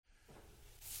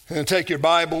And take your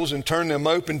Bibles and turn them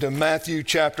open to Matthew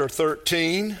chapter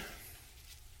 13.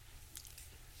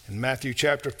 In Matthew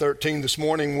chapter 13 this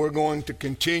morning, we're going to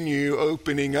continue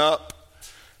opening up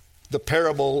the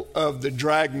parable of the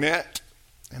dragnet.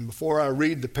 And before I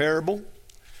read the parable,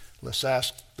 let's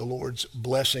ask the Lord's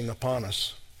blessing upon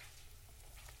us.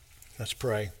 Let's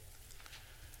pray.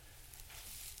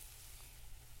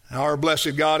 Our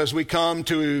blessed God, as we come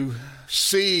to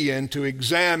see and to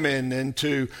examine and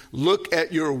to look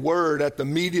at your word, at the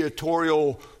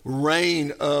mediatorial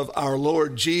reign of our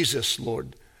Lord Jesus,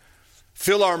 Lord,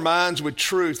 fill our minds with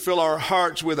truth, fill our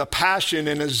hearts with a passion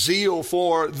and a zeal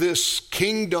for this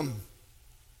kingdom.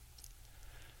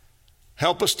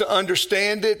 Help us to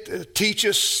understand it. Teach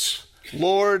us,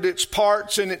 Lord, its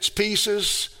parts and its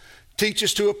pieces. Teach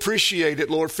us to appreciate it,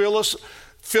 Lord.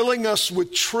 Filling us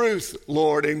with truth,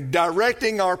 Lord, and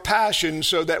directing our passion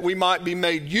so that we might be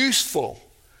made useful,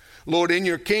 Lord, in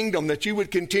your kingdom, that you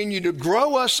would continue to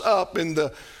grow us up in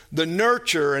the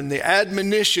nurture and the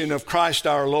admonition of Christ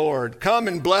our Lord. Come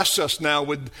and bless us now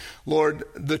with, Lord,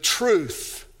 the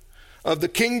truth of the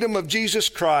kingdom of Jesus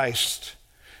Christ.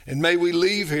 And may we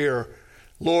leave here,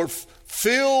 Lord,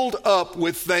 filled up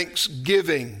with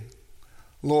thanksgiving,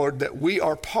 Lord, that we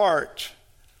are part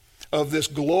of this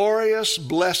glorious,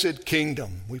 blessed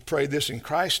kingdom. We pray this in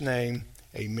Christ's name.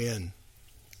 Amen.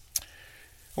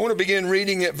 I want to begin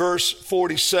reading at verse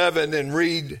 47 and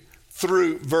read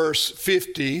through verse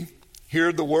 50.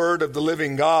 Hear the word of the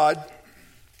living God.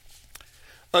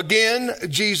 Again,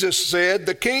 Jesus said,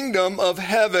 "The kingdom of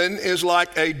heaven is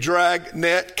like a drag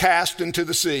net cast into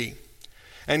the sea,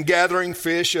 and gathering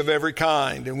fish of every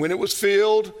kind. And when it was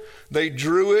filled, they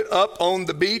drew it up on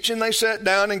the beach, and they sat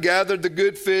down and gathered the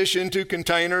good fish into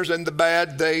containers, and the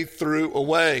bad they threw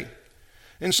away.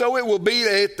 And so it will be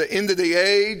at the end of the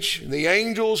age, the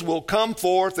angels will come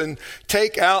forth and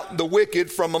take out the wicked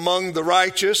from among the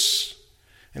righteous,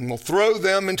 and will throw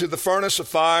them into the furnace of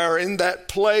fire. In that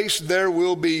place there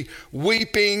will be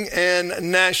weeping and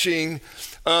gnashing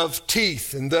of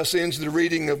teeth." And thus ends the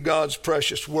reading of God's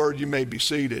precious word. You may be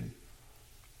seated.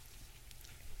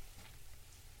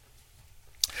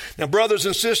 Now, brothers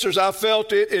and sisters, I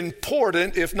felt it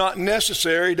important, if not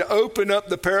necessary, to open up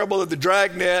the parable of the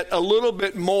dragnet a little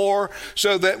bit more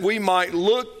so that we might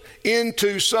look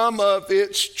into some of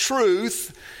its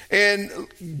truth and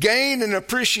gain an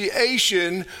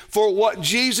appreciation for what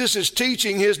Jesus is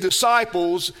teaching his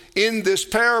disciples in this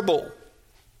parable.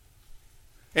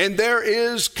 And there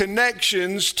is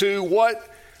connections to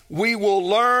what we will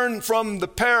learn from the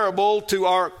parable to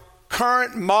our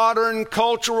current modern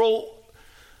cultural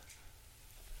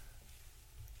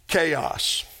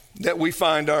chaos that we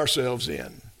find ourselves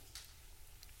in.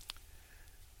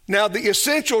 Now, the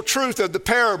essential truth of the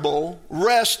parable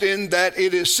rests in that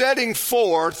it is setting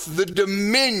forth the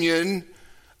dominion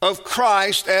of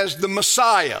Christ as the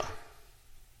Messiah.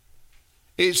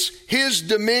 It's his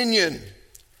dominion.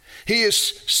 He is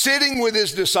sitting with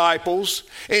his disciples,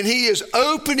 and he is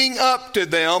opening up to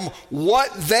them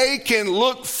what they can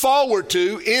look forward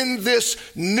to in this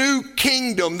new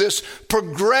kingdom, this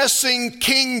progressing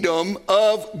kingdom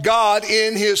of God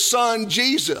in his Son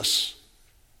Jesus.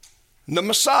 The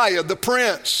Messiah, the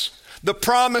Prince, the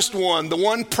promised one, the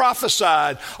one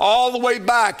prophesied all the way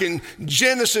back in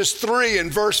Genesis 3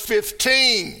 and verse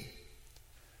 15.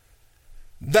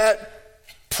 That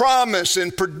promise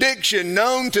and prediction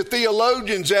known to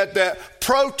theologians at that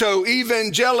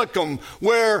proto-evangelicum,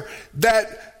 where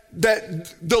that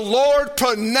the Lord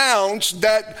pronounced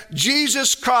that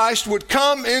Jesus Christ would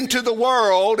come into the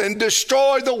world and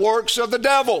destroy the works of the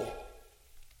devil.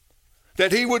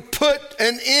 That he would put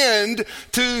an end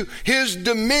to his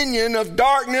dominion of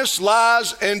darkness,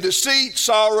 lies, and deceit,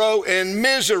 sorrow, and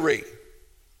misery.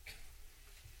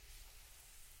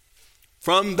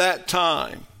 From that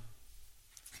time,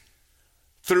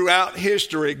 throughout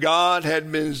history, God had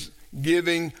been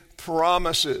giving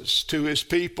promises to his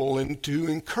people and to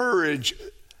encourage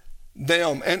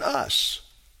them and us.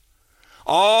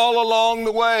 All along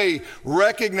the way,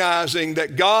 recognizing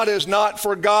that God has not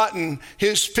forgotten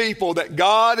his people, that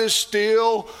God is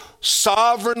still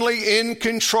sovereignly in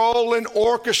control and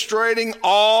orchestrating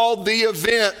all the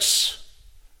events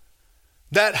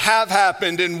that have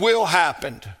happened and will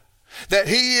happen. That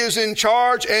he is in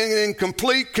charge and in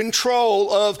complete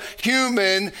control of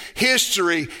human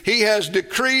history. He has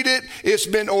decreed it, it's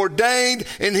been ordained,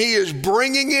 and he is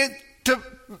bringing it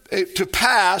to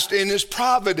pass in his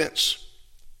providence.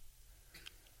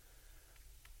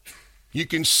 You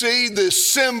can see the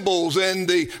symbols and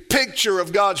the picture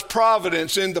of God's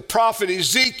providence in the prophet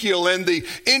Ezekiel and the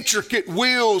intricate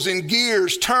wheels and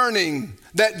gears turning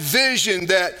that vision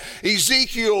that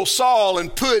Ezekiel saw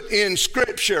and put in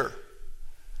Scripture.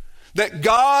 That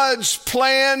God's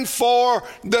plan for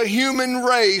the human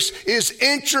race is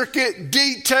intricate,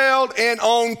 detailed, and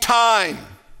on time.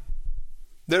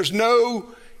 There's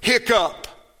no hiccup.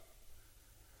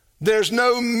 There's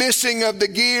no missing of the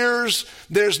gears.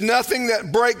 There's nothing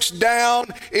that breaks down.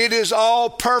 It is all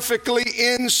perfectly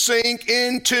in sync,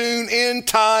 in tune, in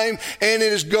time, and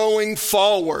it is going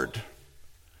forward.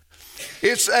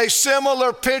 It's a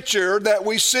similar picture that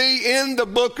we see in the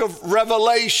book of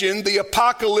Revelation, the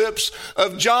apocalypse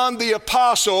of John the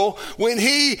Apostle, when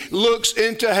he looks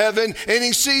into heaven and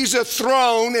he sees a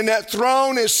throne, and that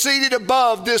throne is seated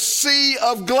above this sea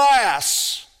of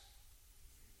glass.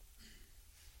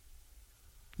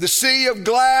 The sea of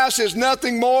glass is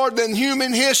nothing more than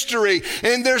human history,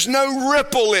 and there's no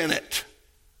ripple in it.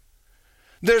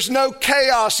 There's no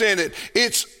chaos in it.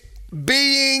 It's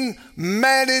being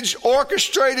managed,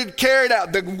 orchestrated, carried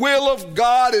out. The will of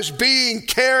God is being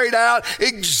carried out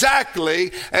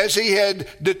exactly as He had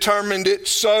determined it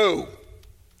so.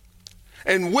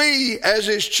 And we, as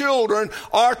His children,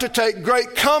 are to take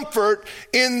great comfort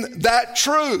in that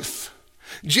truth.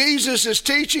 Jesus is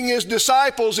teaching His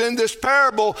disciples in this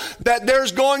parable that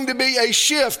there's going to be a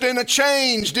shift and a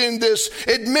change in this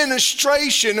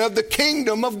administration of the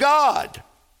kingdom of God.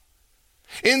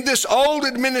 In this old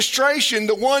administration,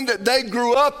 the one that they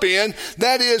grew up in,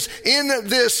 that is in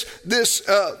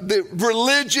the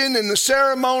religion and the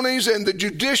ceremonies and the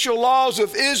judicial laws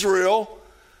of Israel,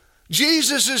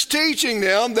 Jesus is teaching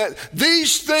them that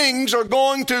these things are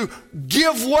going to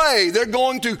give way. They're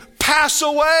going to pass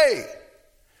away.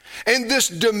 And this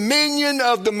dominion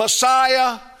of the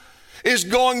Messiah is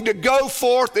going to go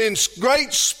forth in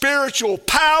great spiritual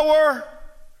power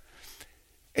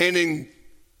and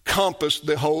encompass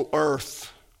the whole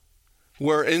earth.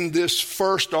 Where in this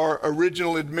first or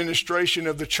original administration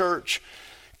of the church,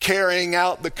 carrying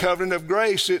out the covenant of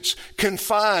grace, it's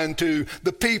confined to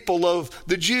the people of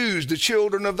the Jews, the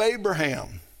children of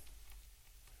Abraham.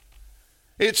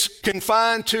 It's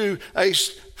confined to a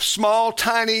small,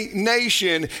 tiny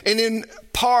nation, and in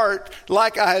part,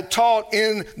 like I had taught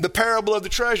in the parable of the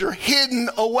treasure, hidden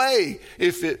away,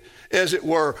 as it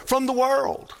were, from the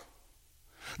world.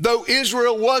 Though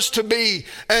Israel was to be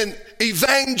an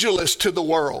evangelist to the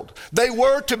world, they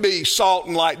were to be salt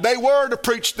and light. They were to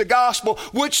preach the gospel,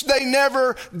 which they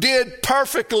never did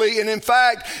perfectly. And in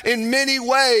fact, in many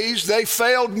ways, they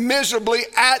failed miserably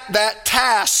at that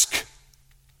task.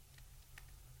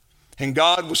 And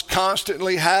God was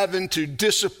constantly having to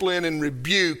discipline and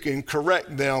rebuke and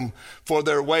correct them for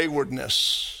their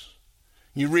waywardness.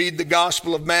 You read the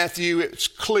Gospel of Matthew, it's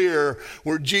clear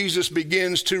where Jesus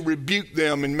begins to rebuke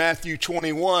them in Matthew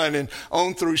 21 and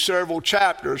on through several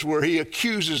chapters where He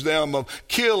accuses them of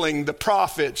killing the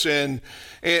prophets and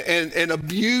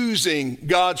abusing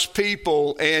God's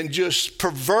people and just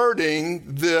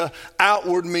perverting the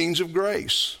outward means of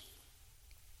grace.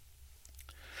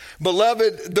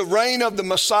 Beloved, the reign of the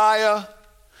Messiah,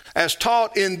 as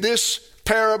taught in this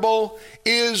parable,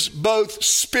 is both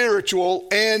spiritual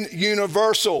and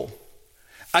universal.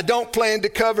 I don't plan to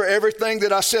cover everything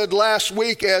that I said last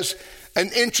week as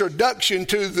an introduction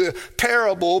to the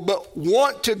parable, but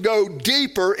want to go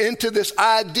deeper into this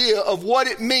idea of what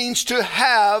it means to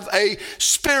have a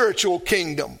spiritual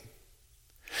kingdom.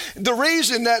 The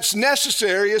reason that's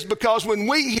necessary is because when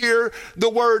we hear the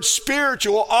word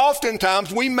spiritual,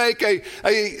 oftentimes we make a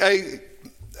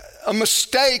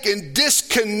mistake and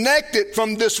disconnect it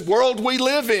from this world we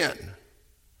live in.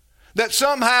 That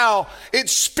somehow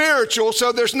it's spiritual,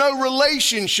 so there's no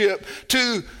relationship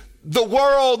to the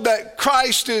world that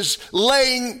Christ is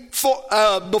laying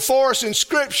before us in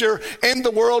Scripture and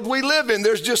the world we live in.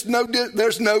 There's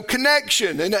no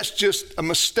connection, and that's just a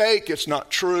mistake. It's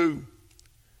not true.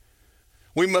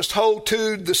 We must hold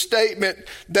to the statement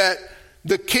that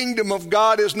the kingdom of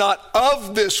God is not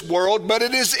of this world, but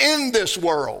it is in this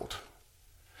world.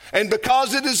 And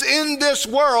because it is in this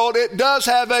world, it does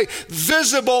have a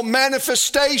visible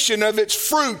manifestation of its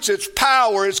fruits, its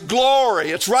power, its glory,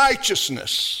 its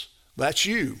righteousness. That's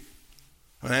you.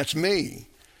 And that's me.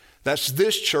 That's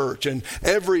this church and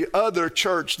every other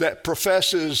church that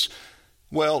professes,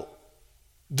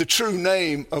 the true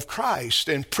name of Christ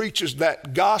and preaches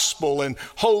that gospel and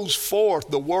holds forth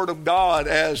the word of God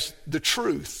as the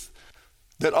truth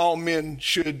that all men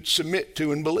should submit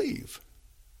to and believe.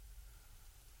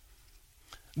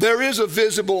 There is a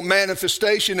visible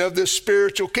manifestation of this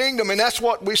spiritual kingdom, and that's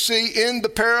what we see in the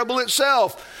parable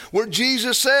itself, where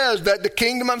Jesus says that the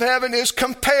kingdom of heaven is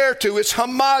compared to, it's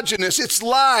homogeneous, it's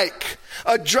like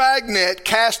a dragnet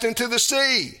cast into the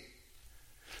sea.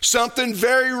 Something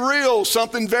very real,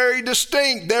 something very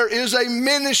distinct. There is a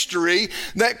ministry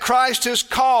that Christ has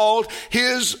called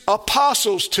his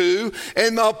apostles to,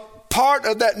 and a part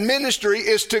of that ministry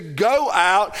is to go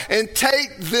out and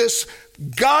take this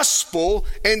gospel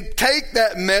and take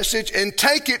that message and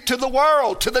take it to the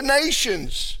world, to the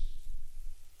nations.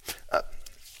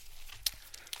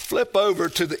 Flip over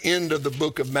to the end of the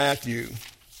book of Matthew.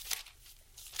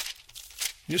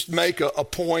 Just make a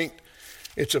point.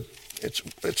 It's a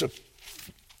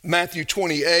Matthew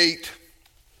 28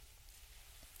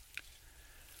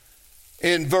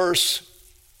 in verse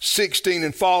 16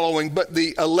 and following. But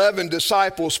the 11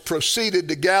 disciples proceeded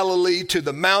to Galilee, to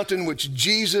the mountain which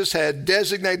Jesus had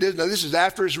designated. Now this is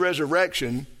after his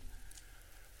resurrection.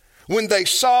 When they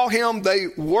saw him, they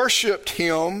worshiped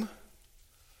him,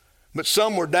 but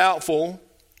some were doubtful.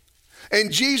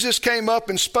 And Jesus came up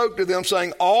and spoke to them,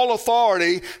 saying, all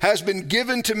authority has been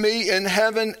given to me in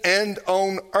heaven and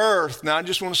on earth. Now, I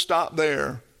just want to stop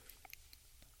there.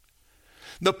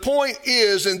 The point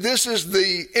is, and this is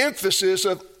the emphasis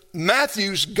of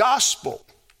Matthew's gospel,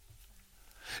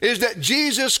 is that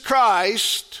Jesus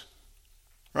Christ,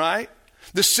 right,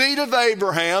 the seed of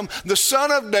Abraham, the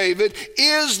son of David,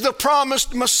 is the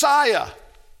promised Messiah.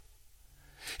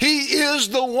 He is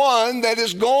the one that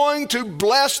is going to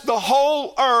bless the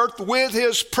whole earth with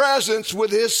his presence, with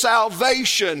his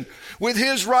salvation, with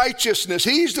his righteousness.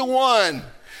 He's the one.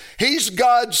 He's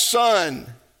God's son.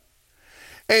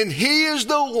 And he is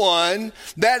the one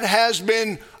that has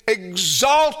been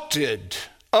exalted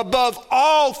above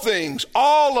all things,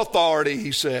 all authority,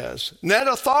 he says. And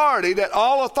that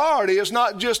all authority is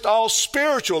not just all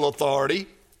spiritual authority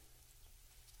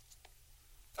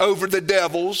over the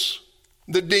devils,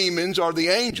 the demons, or the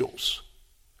angels,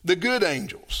 the good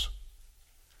angels.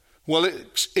 Well,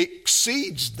 it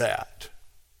exceeds that.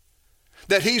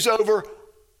 That he's over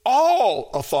all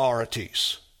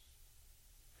authorities.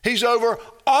 He's over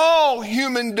all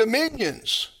human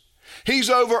dominions. He's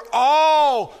over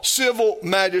all civil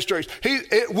magistrates.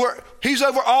 He's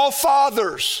over all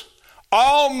fathers,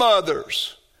 all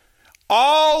mothers,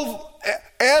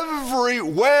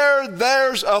 everywhere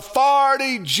there's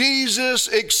authority, Jesus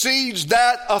exceeds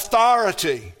that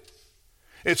authority.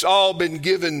 It's all been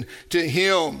given to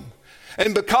him.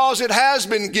 And because it has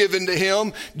been given to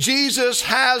him, Jesus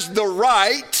has the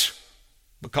right,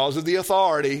 because of the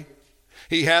authority,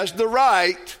 he has the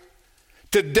right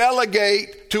to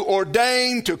delegate, to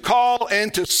ordain, to call,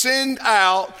 and to send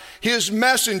out his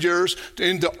messengers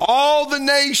into all the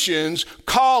nations,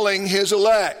 calling his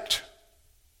elect.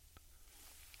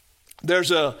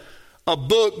 There's a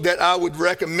book that I would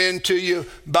recommend to you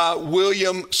by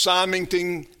William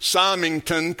Symington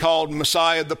called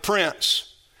Messiah the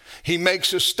Prince. He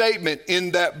makes a statement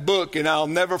in that book, and I'll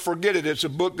never forget it. It's a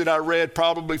book that I read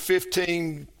probably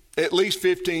at least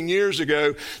 15 years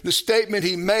ago. The statement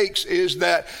he makes is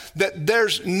that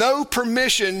there's no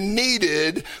permission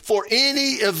needed for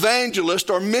any evangelist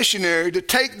or missionary to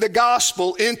take the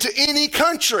gospel into any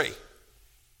country.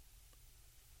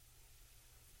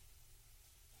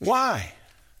 Why?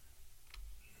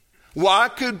 Why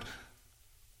could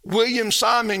William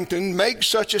Symington make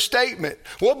such a statement?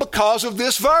 Well, because of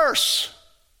this verse.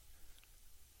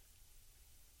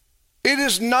 It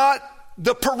is not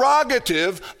the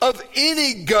prerogative of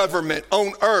any government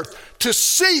on earth to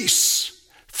cease,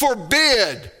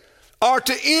 forbid, or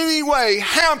to any way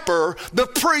hamper the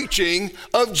preaching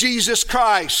of Jesus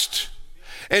Christ.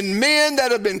 And men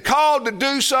that have been called to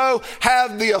do so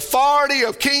have the authority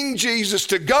of King Jesus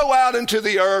to go out into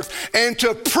the earth and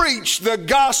to preach the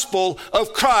gospel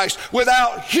of Christ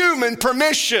without human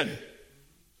permission.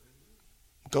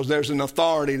 Because there's an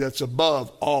authority that's above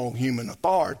all human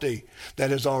authority that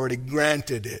has already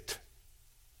granted it.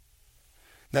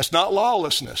 That's not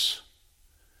lawlessness.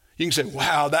 You can say,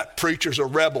 wow, that preacher's a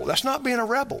rebel. That's not being a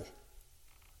rebel.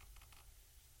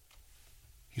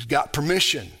 He's got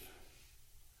permission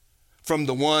from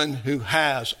the one who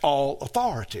has all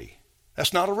authority.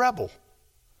 That's not a rebel.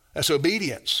 That's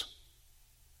obedience.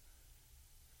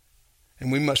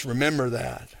 And we must remember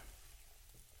that.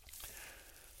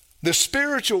 The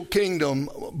spiritual kingdom,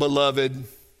 beloved,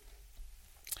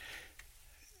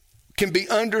 can be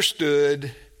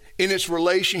understood in its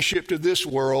relationship to this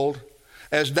world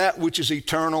as that which is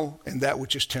eternal and that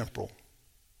which is temporal.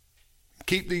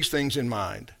 Keep these things in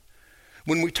mind.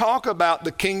 When we talk about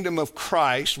the kingdom of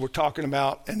Christ, we're talking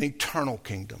about an eternal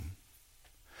kingdom.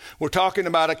 We're talking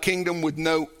about a kingdom with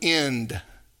no end.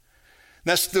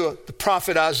 That's the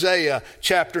prophet Isaiah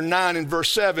chapter 9 and verse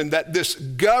 7, that this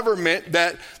government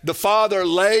that the Father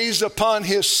lays upon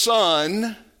his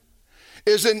Son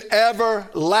is an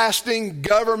everlasting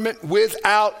government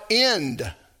without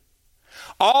end.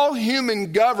 All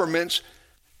human governments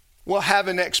will have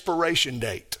an expiration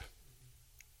date.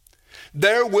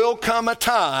 There will come a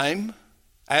time,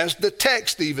 as the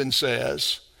text even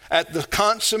says, at the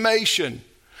consummation,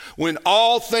 when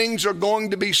all things are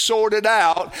going to be sorted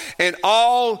out and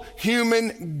all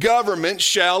human governments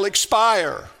shall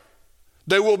expire.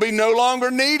 They will be no longer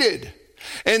needed.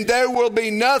 And there will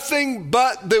be nothing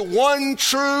but the one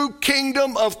true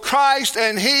kingdom of Christ,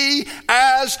 and He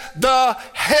as the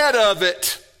head of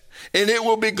it. And it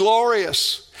will be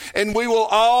glorious. And we will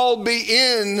all be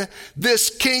in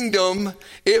this kingdom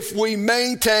if we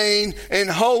maintain and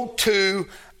hold to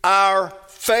our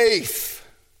faith.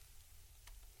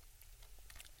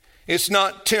 It's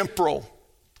not temporal.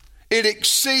 It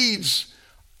exceeds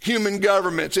human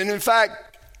governments. And in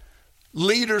fact,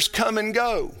 leaders come and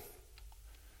go.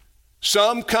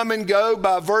 Some come and go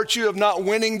by virtue of not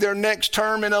winning their next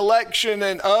term in election,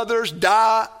 and others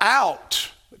die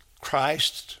out.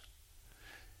 Christ,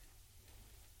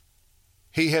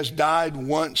 He has died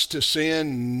once to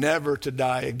sin, never to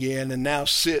die again, and now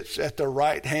sits at the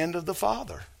right hand of the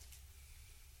Father.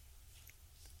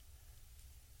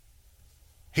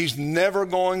 He's never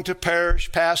going to perish,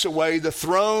 pass away. The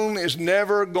throne is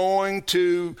never going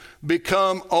to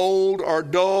become old or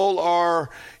dull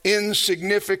or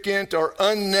insignificant or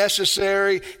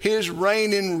unnecessary. His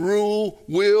reign and rule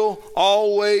will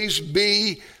always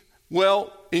be,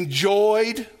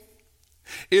 enjoyed.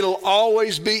 It'll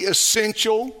always be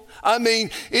essential. I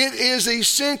mean, it is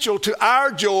essential to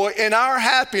our joy and our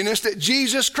happiness that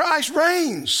Jesus Christ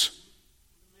reigns.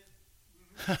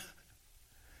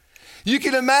 You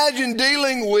can imagine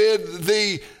dealing with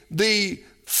the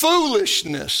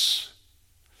foolishness,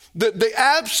 the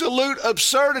absolute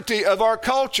absurdity of our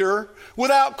culture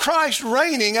without Christ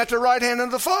reigning at the right hand of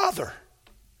the Father.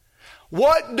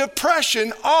 What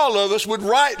depression all of us would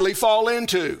rightly fall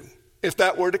into if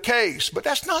that were the case. But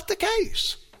that's not the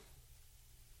case.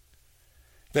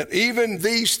 That even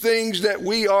these things that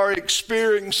we are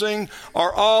experiencing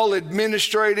are all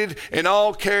administrated and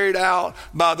all carried out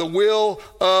by the will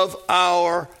of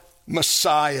our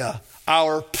Messiah,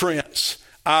 our Prince,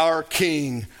 our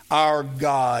King, our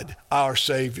God, our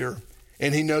Savior.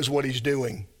 And He knows what He's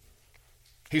doing.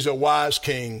 He's a wise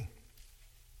King.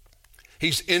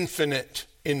 He's infinite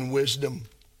in wisdom.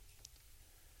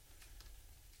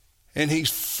 And He's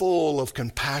full of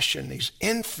compassion. He's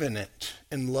infinite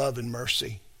in love and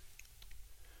mercy.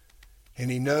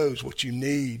 And He knows what you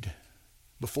need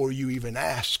before you even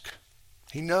ask.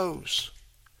 He knows.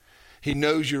 He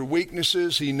knows your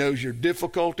weaknesses. He knows your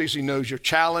difficulties. He knows your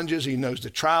challenges. He knows the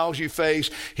trials you face.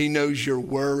 He knows your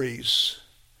worries.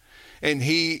 And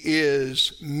He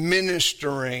is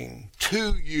ministering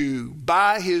to you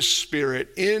by His Spirit,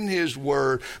 in His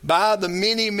Word, by the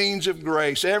many means of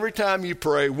grace. Every time you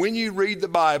pray, when you read the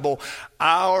Bible,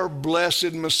 our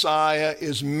blessed Messiah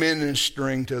is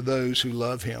ministering to those who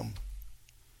love Him.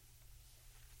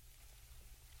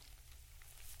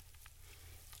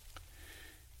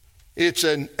 It's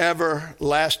an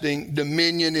everlasting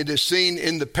dominion. It is seen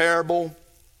in the parable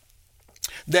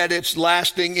that it's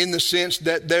lasting in the sense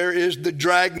that there is the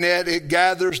dragnet, it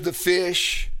gathers the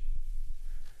fish.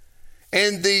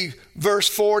 And the verse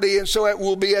 40, and so it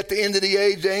will be at the end of the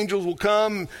age, the angels will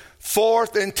come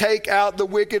forth and take out the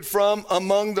wicked from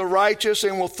among the righteous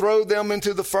and will throw them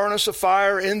into the furnace of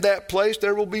fire. In that place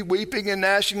there will be weeping and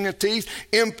gnashing of teeth,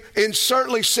 in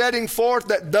certainly setting forth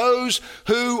that those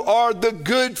who are the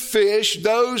good fish,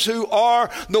 those who are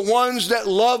the ones that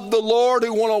love the Lord,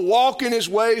 who want to walk in His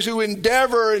ways, who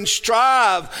endeavor and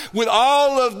strive with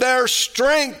all of their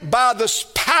strength by the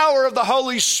power of the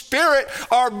Holy Spirit,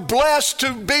 are blessed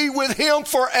to be with Him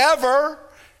forever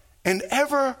and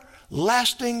ever.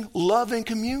 Lasting love and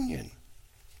communion.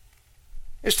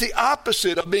 It's the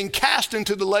opposite of being cast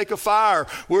into the lake of fire,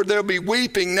 where there'll be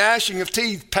weeping, gnashing of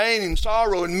teeth, pain and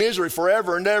sorrow and misery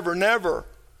forever and ever and ever.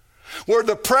 Where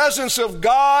the presence of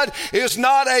God is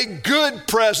not a good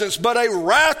presence, but a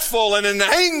wrathful and an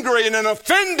angry and an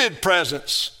offended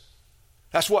presence.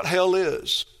 That's what hell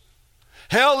is.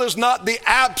 Hell is not the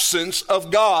absence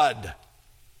of God.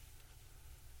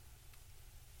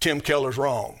 Tim Keller's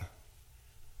wrong,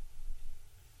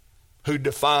 who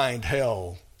defined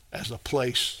hell as a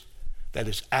place that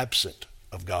is absent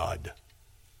of God.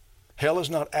 Hell is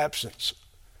not absent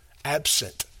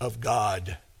of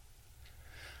God.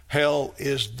 Hell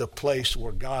is the place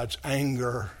where God's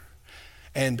anger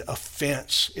and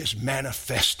offense is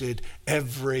manifested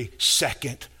every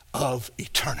second of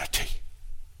eternity.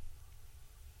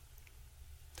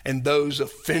 And those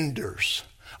offenders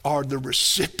are the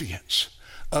recipients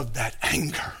of that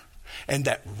anger and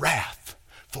that wrath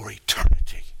for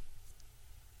eternity.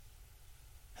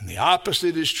 And the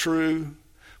opposite is true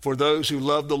for those who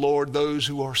love the Lord, those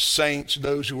who are saints,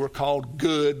 those who are called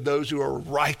good, those who are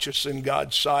righteous in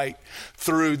God's sight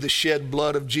through the shed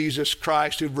blood of Jesus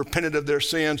Christ, who've repented of their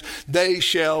sins. They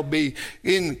shall be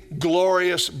in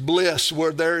glorious bliss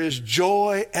where there is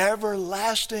joy,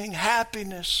 everlasting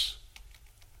happiness,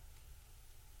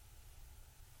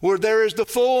 where there is the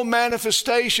full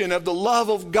manifestation of the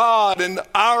love of God and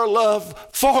our love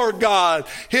for God,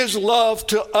 His love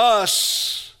to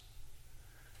us.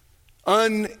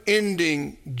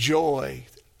 Unending joy.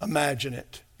 Imagine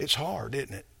it. It's hard,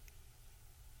 isn't it?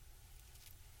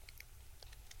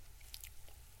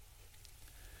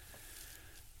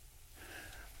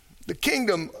 The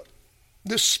kingdom,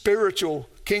 this spiritual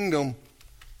kingdom,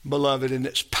 beloved, and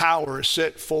its power is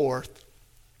set forth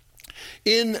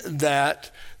in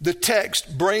that the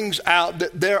text brings out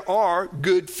that there are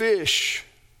good fish.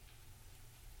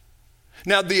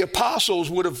 Now, the apostles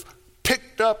would have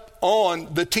picked up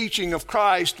on the teaching of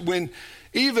Christ when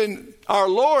even our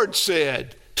Lord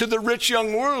said to the rich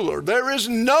young ruler, there is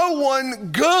no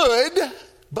one good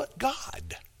but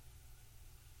God.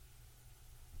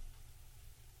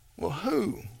 Well,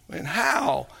 who and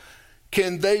how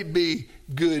can they be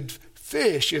good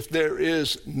fish if there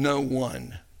is no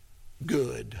one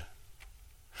good?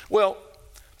 Well,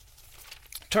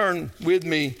 turn with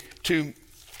me to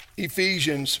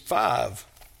Ephesians 5.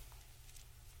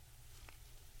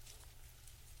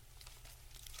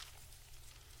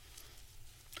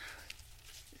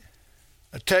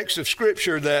 A text of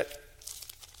Scripture that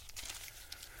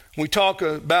we talk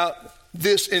about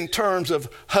this in terms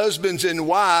of husbands and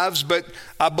wives, but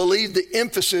I believe the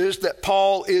emphasis that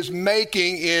Paul is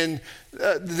making in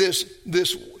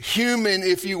this human,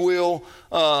 if you will,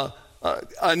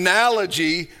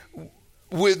 analogy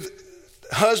with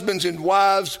husbands and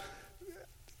wives,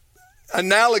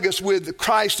 analogous with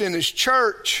Christ and His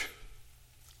church.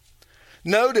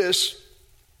 Notice,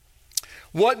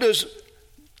 what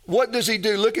does He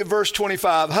do? Look at verse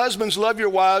 25. Husbands, love your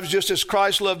wives just as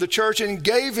Christ loved the church and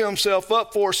gave Himself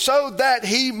up for, so that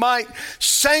He might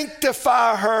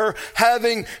sanctify her,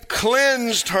 having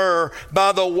cleansed her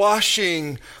by the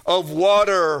washing of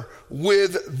water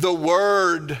with the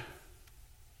word,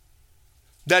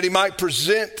 that He might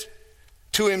present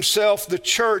to Himself the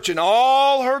church in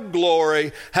all her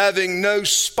glory, having no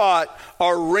spot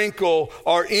or wrinkle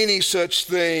or any such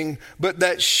thing, but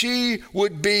that she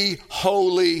would be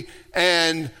holy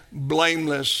and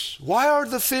blameless. Why are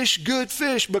the fish good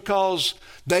fish? Because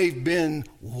they've been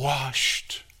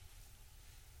washed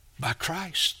by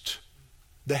Christ,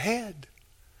 the head,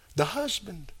 the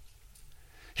husband.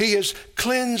 He has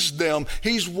cleansed them.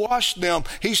 He's washed them.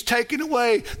 He's taken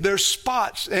away their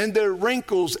spots and their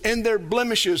wrinkles and their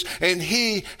blemishes, and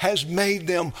He has made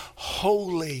them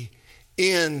holy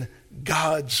in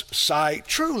God's sight,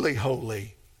 truly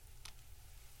holy.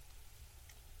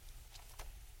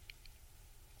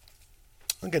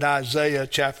 Look at Isaiah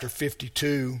chapter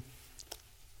 52.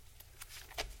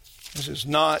 This is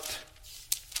not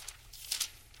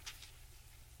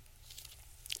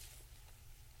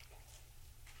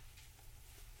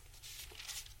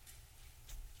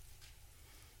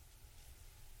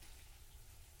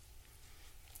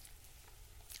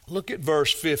Look at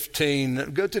verse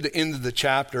 15. Go to the end of the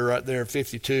chapter right there,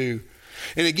 52.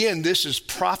 And again, this is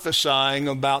prophesying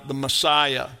about the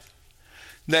Messiah.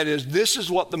 That is, this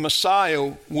is what the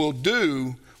Messiah will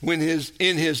do when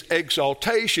in His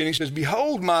exaltation. He says,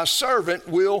 behold, my servant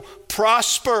will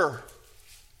prosper.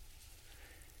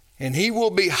 And he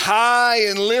will be high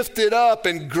and lifted up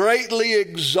and greatly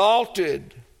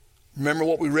exalted. Remember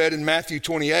what we read in Matthew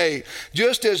 28.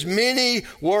 Just as many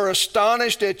were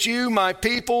astonished at you, my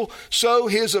people, so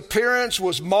his appearance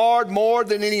was marred more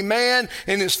than any man,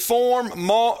 and his form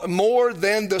more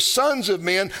than the sons of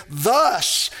men.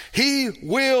 Thus he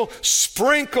will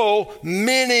sprinkle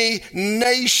many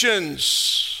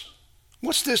nations.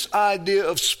 What's this idea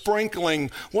of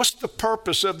sprinkling? What's the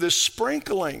purpose of this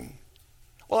sprinkling?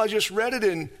 Well, I just read it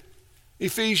in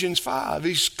Ephesians 5.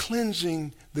 He's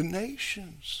cleansing the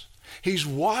nations. He's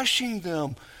washing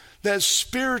them. That's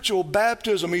spiritual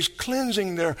baptism. He's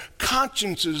cleansing their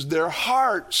consciences, their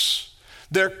hearts,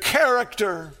 their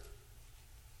character.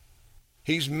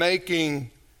 He's making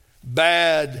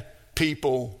bad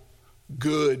people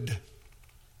good,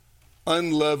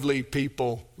 unlovely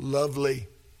people lovely,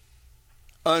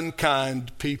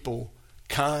 unkind people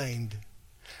kind,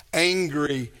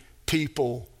 angry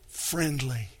people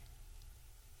friendly,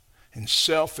 and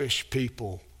selfish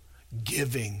people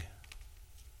giving.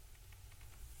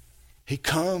 He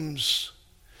comes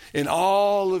in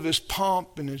all of his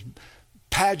pomp and his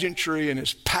pageantry and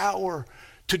his power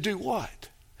to do what?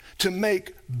 To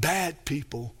make bad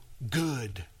people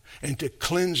good and to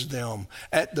cleanse them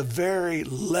at the very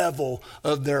level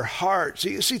of their hearts.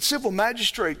 See, civil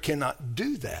magistrate cannot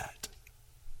do that.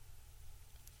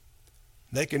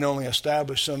 They can only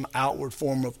establish some outward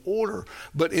form of order.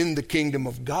 But in the kingdom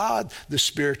of God, the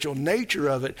spiritual nature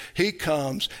of it, he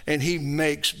comes and he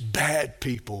makes bad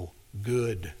people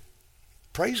good.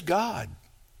 Praise God.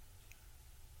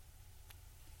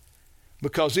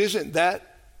 Because isn't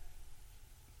that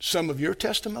some of your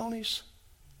testimonies?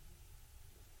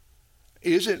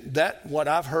 Isn't that what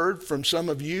I've heard from some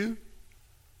of you?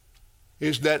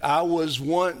 Is that I was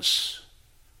once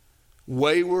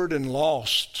wayward and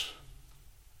lost,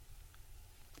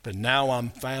 but now I'm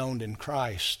found in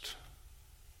Christ.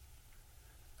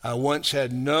 I once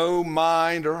had no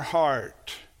mind or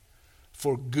heart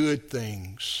for good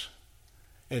things,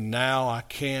 and now I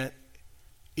can't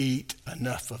eat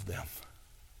enough of them.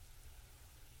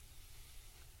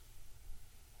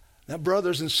 Now,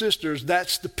 brothers and sisters,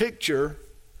 that's the picture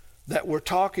that we're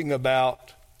talking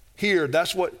about here.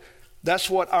 That's what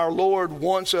our Lord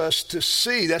wants us to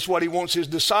see. That's what he wants his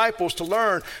disciples to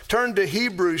learn. Turn to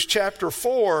Hebrews chapter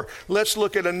 4. Let's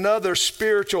look at another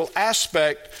spiritual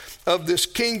aspect of this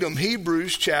kingdom.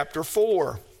 Hebrews chapter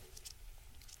 4.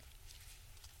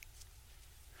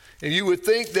 And you would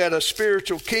think that a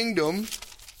spiritual kingdom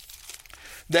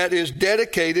that is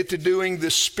dedicated to doing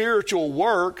this spiritual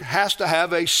work has to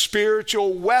have a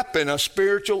spiritual weapon, a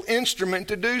spiritual instrument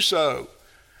to do so.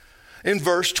 In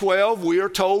verse 12, we are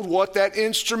told what that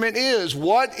instrument is.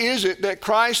 What is it that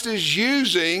Christ is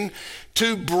using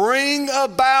to bring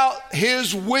about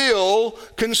his will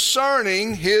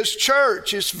concerning his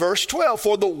church? It's verse 12.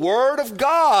 For the word of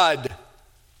God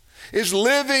is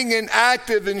living and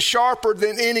active and sharper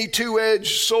than any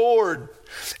two-edged sword,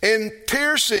 and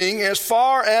piercing as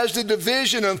far as the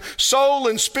division of soul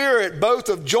and spirit, both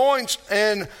of joints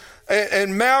and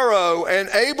marrow, and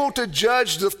able to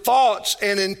judge the thoughts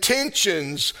and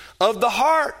intentions of the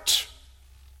heart.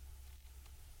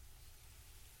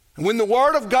 When the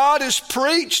word of God is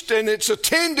preached and it's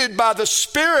attended by the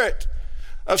Spirit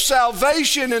of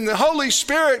salvation and the Holy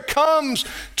Spirit comes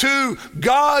to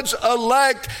God's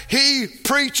elect, he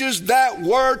preaches that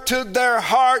word to their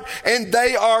heart and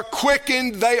they are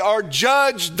quickened, they are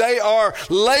judged, they are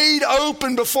laid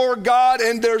open before God,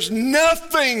 and there's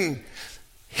nothing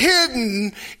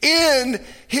hidden in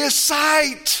his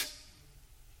sight.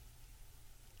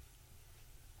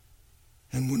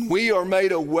 And when we are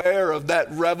made aware of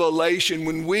that revelation,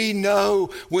 when we know,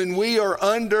 when we are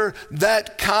under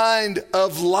that kind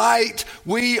of light,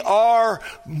 we are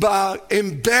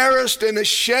embarrassed and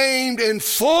ashamed and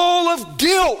full of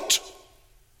guilt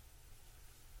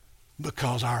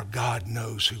because our God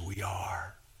knows who we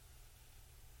are.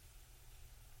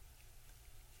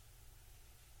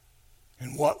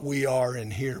 And what we are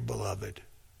in here, beloved,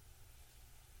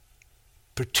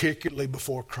 particularly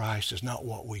before Christ, is not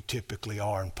what we typically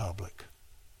are in public.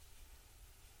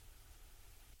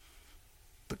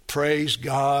 But praise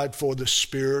God for the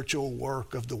spiritual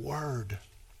work of the Word.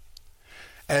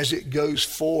 As it goes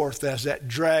forth, as that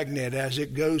dragnet, as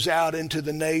it goes out into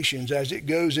the nations, as it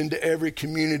goes into every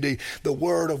community, the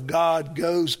Word of God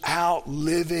goes out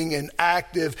living and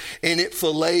active, and it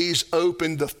fillets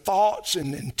open the thoughts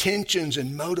and intentions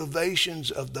and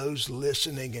motivations of those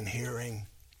listening and hearing.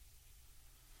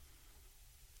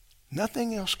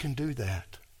 Nothing else can do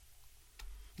that.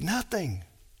 Nothing.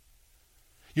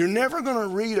 You're never going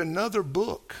to read another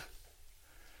book.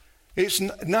 It's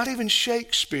not even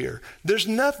Shakespeare. There's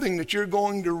nothing that you're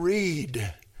going to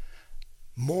read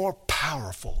more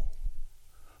powerful,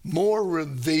 more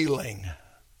revealing,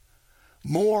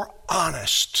 more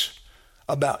honest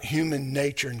about human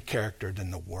nature and character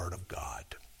than the Word of God.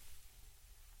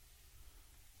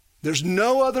 There's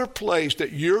no other place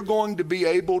that you're going to be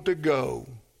able to go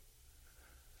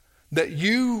that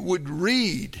you would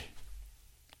read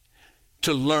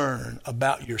to learn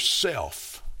about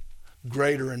yourself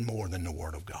greater and more than the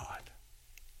Word of God.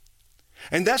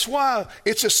 And that's why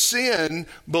it's a sin,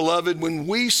 beloved, when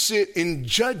we sit in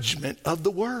judgment of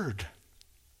the Word.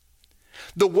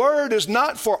 The Word is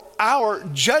not for our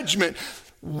judgment.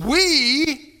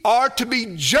 We are to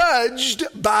be judged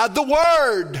by the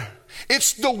Word.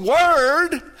 It's the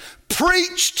Word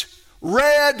preached,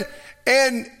 read,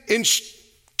 and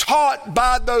taught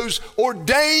by those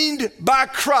ordained by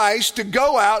Christ to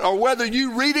go out, or whether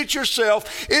you read it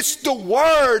yourself, it's the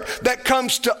Word that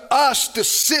comes to us, to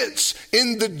sits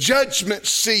in the judgment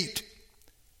seat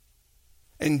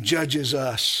and judges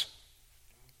us.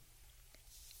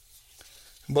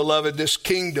 Beloved, this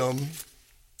kingdom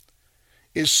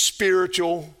is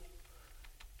spiritual,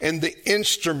 and the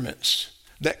instruments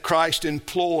that Christ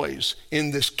employs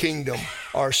in this kingdom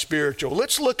are spiritual.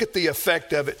 Let's look at the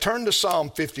effect of it. Turn to Psalm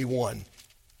 51.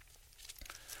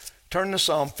 Turn to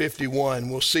Psalm 51.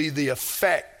 We'll see the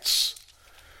effects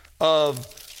of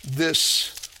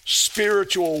this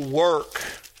spiritual work,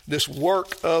 this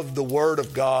work of the Word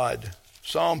of God.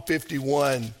 Psalm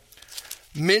 51.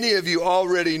 Many of you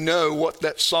already know what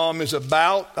that psalm is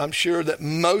about. I'm sure that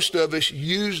most of us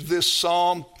use this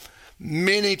psalm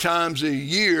many times a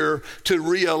year to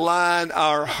realign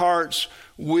our hearts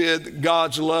with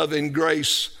God's love and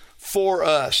grace for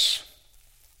us.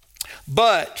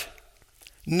 But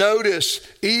notice,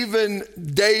 even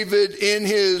David in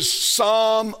his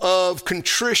psalm of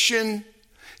contrition,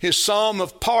 his psalm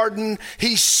of pardon,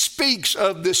 he speaks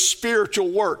of this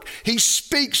spiritual work. He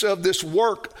speaks of this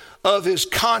work of his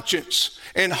conscience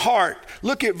and heart.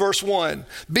 Look at verse 1.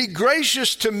 Be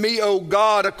gracious to me, O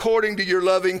God, according to your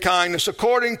loving kindness,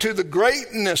 according to the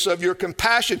greatness of your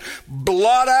compassion.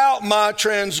 Blot out my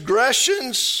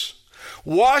transgressions.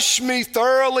 Wash me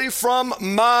thoroughly from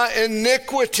my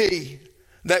iniquity.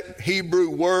 That Hebrew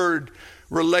word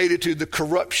related to the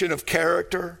corruption of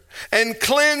character. And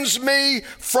cleanse me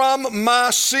from my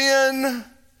sin.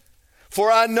 For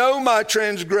I know my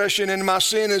transgression, and my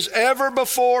sin is ever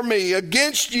before me.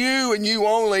 Against you and you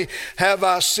only have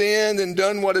I sinned and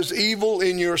done what is evil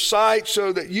in your sight,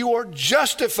 so that you are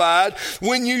justified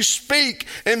when you speak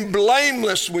and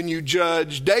blameless when you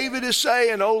judge. David is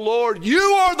saying, oh Lord, you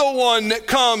are the one that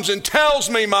comes and tells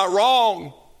me my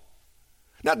wrong.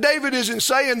 Now, David isn't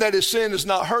saying that his sin has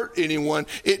not hurt anyone.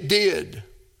 It did.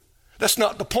 That's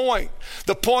not the point.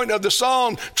 The point of the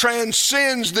psalm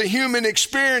transcends the human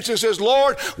experience and says,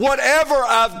 Lord, whatever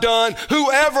I've done,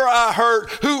 whoever I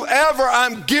hurt, whoever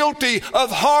I'm guilty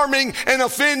of harming and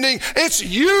offending, it's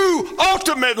you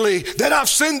ultimately that I've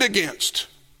sinned against.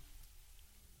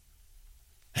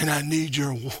 And I need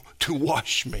you to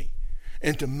wash me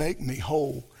and to make me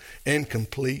whole and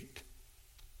complete.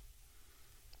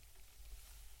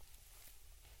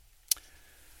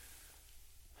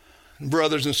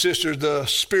 Brothers and sisters,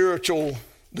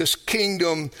 this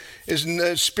kingdom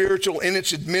is spiritual in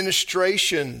its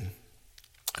administration.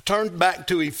 Turn back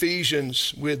to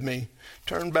Ephesians with me.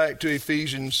 Turn back to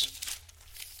Ephesians.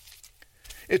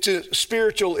 It's a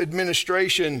spiritual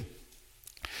administration.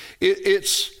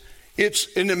 It's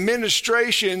an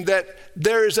administration that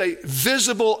there is a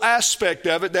visible aspect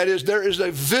of it. That is, there is a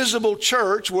visible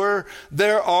church where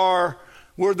there's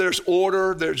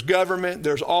order, there's government,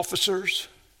 there's officers.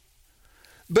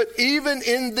 But even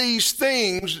in these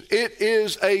things, it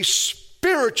is a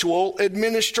spiritual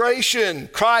administration.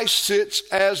 Christ sits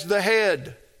as the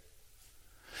head.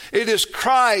 It is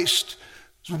Christ's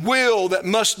will that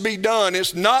must be done.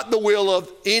 It's not the will of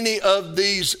any of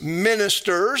these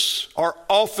ministers or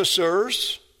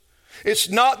officers. It's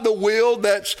not the will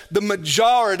that's the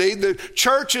majority. The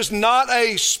church is not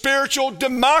a spiritual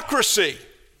democracy.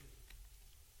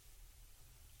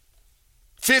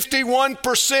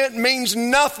 51% means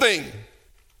nothing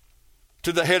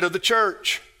to the head of the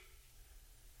church.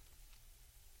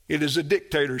 It is a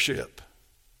dictatorship.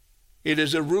 It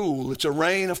is a rule. It's a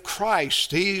reign of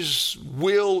Christ. His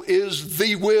will is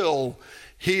the will.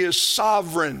 He is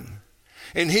sovereign.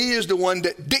 And he is the one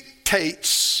that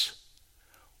dictates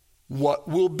what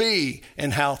will be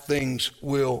and how things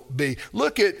will be.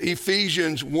 Look at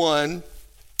Ephesians 1.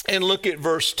 And look at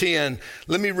verse 10.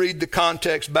 Let me read the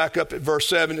context back up at verse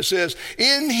 7. It says,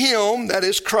 in him, that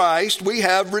is Christ, we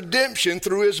have redemption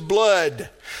through his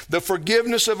blood, the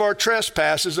forgiveness of our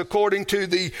trespasses according to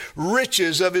the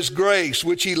riches of his grace,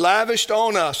 which he lavished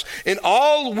on us in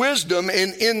all wisdom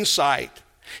and insight.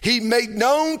 He made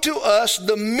known to us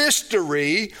the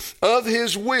mystery of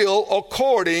his will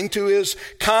according to his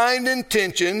kind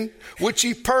intention, which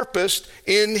he purposed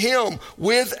in him,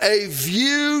 with a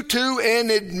view to an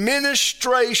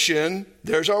administration,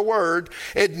 there's our word,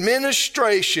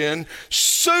 administration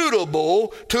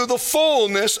suitable to the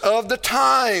fullness of the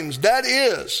times. That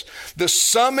is, the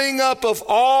summing up of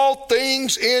all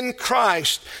things in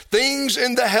Christ, things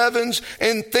in the heavens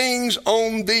and things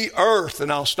on the earth.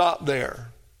 And I'll stop there.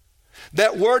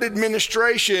 That word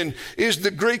administration is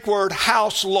the Greek word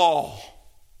house law.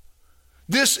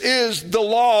 This is the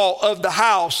law of the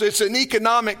house. It's an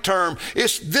economic term.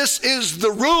 This is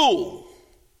the rule.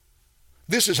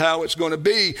 This is how it's going to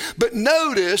be. But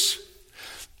notice,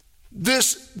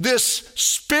 this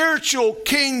spiritual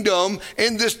kingdom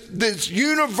and this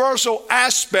universal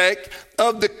aspect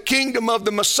of the kingdom of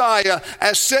the Messiah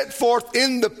as set forth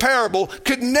in the parable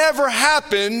could never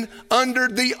happen under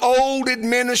the old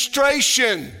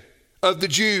administration of the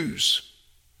Jews.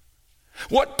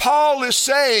 What Paul is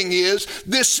saying is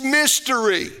this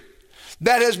mystery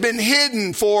that has been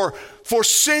hidden for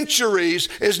centuries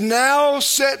is now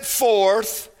set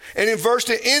forth and in verse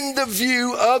 10, in the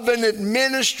view of an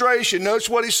administration. Notice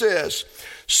what he says.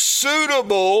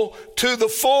 Suitable to the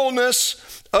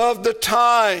fullness of the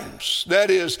times.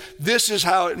 That is, this is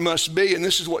how it must be. And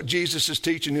this is what Jesus is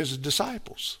teaching his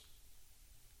disciples.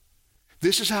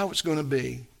 This is how it's going to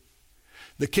be.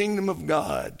 The kingdom of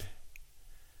God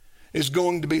is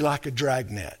going to be like a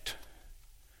dragnet.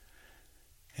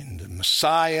 And the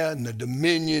Messiah and the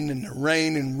dominion and the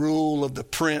reign and rule of the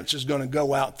prince is going to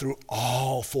go out through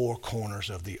all four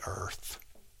corners of the earth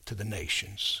to the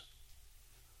nations.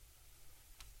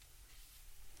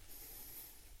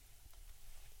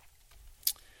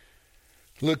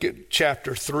 Look at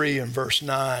chapter 3 and verse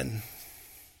 9.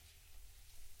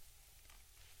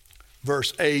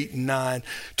 Verse 8 and 9.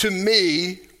 To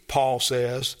me, Paul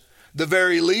says, the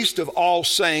very least of all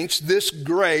saints, this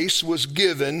grace was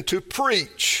given to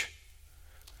preach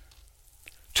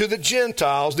to the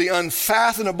Gentiles the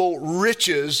unfathomable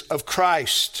riches of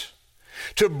Christ,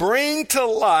 to bring to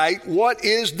light what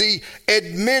is the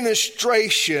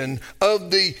administration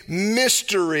of the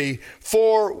mystery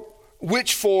for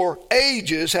which for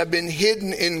ages have been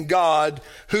hidden in God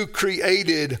who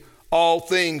created all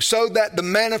things, so that the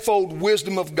manifold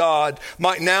wisdom of God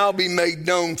might now be made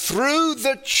known through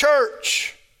the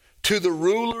church to the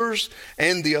rulers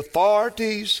and the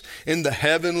authorities in the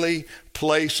heavenly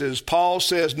places. Paul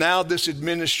says now this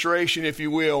administration, if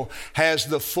you will, has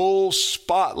the full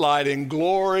spotlight and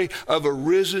glory of a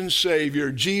risen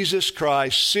Savior, Jesus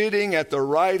Christ, sitting at the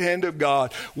right hand of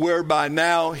God, whereby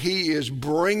now he is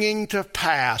bringing to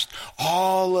pass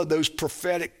all of those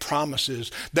prophetic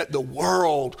promises that the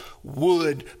world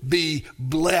would be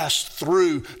blessed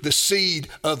through the seed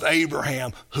of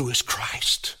Abraham, who is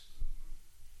Christ.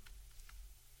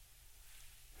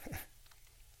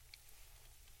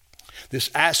 This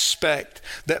aspect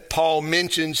that Paul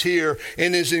mentions here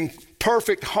and is in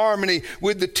perfect harmony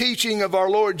with the teaching of our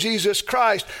Lord Jesus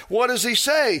Christ. What does he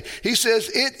say? He says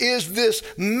it is this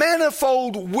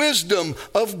manifold wisdom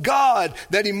of God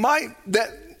that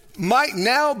might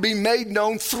now be made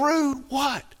known through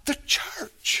what? The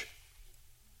church.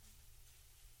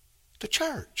 The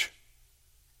church.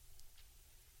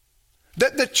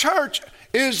 That the church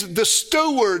is the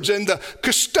stewards and the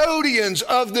custodians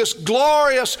of this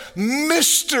glorious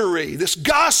mystery, this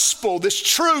gospel, this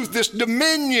truth, this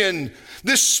dominion,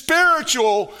 this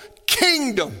spiritual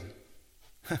kingdom.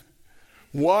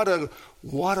 What a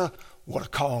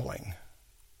calling.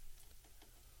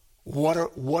 What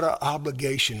a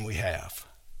obligation we have.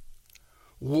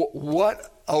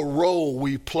 What a role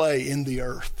we play in the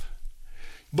earth.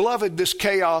 Beloved, this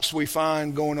chaos we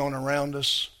find going on around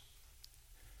us,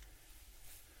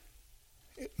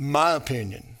 my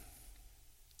opinion,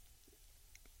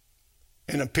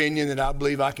 an opinion that I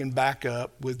believe I can back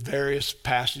up with various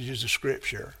passages of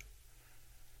Scripture,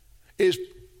 is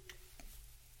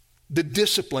the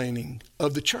disciplining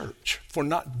of the church for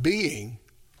not being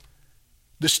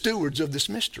the stewards of this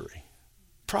mystery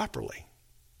properly.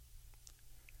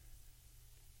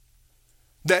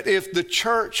 That if the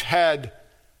church had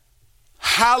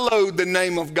hallowed the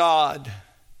name of God,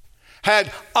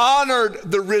 had honored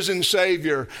the risen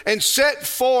Savior, and set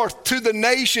forth to the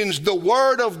nations the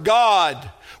Word of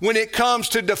God when it comes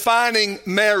to defining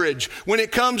marriage, when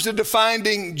it comes to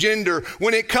defining gender,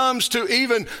 when it comes to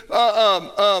even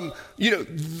the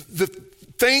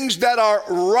things that are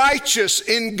righteous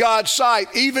in God's sight,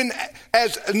 even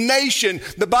as a nation.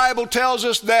 The Bible tells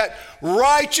us that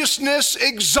righteousness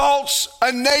exalts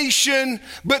a nation,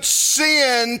 but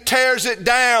sin tears it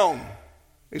down.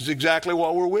 Is exactly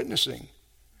what we're witnessing.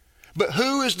 But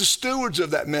who is the stewards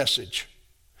of that message?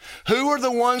 Who are the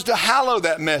ones to hallow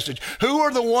that message? Who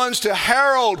are the ones to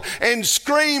herald and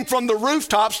scream from the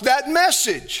rooftops that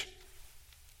message?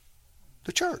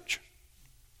 The church.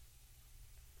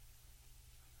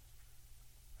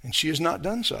 And she has not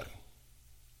done so.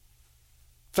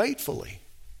 Faithfully.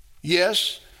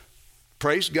 Yes,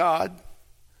 praise God,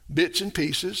 bits and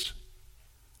pieces,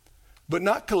 but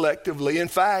not collectively. In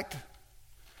fact,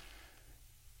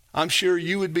 I'm sure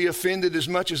you would be offended as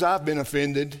much as I've been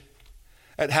offended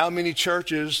at how many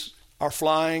churches are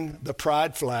flying the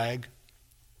pride flag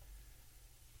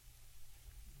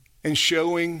and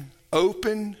showing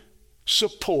open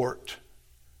support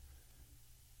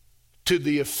to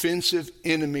the offensive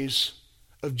enemies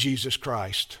of Jesus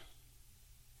Christ.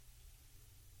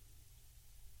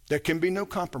 There can be no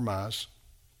compromise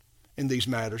in these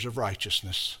matters of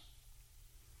righteousness.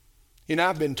 You know,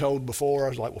 I've been told before, I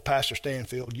was like, well, Pastor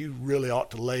Stanfield, you really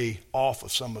ought to lay off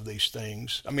of some of these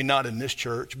things. I mean, not in this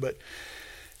church, but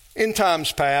in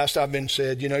times past, I've been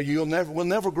said, you know, we'll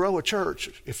never grow a church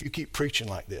if you keep preaching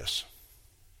like this.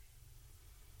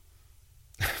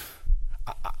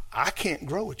 I can't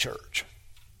grow a church.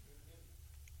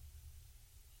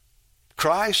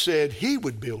 Christ said he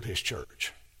would build his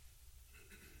church.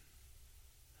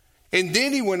 And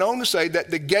then he went on to say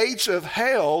that the gates of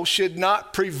hell should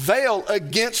not prevail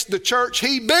against the church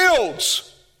he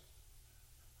builds.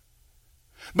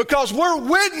 Because we're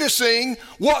witnessing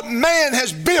what man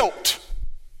has built,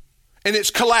 and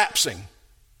it's collapsing.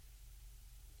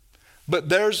 But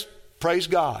there's, praise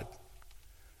God,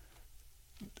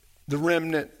 the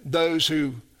remnant, those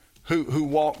who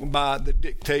walk by the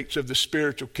dictates of the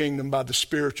spiritual kingdom, by the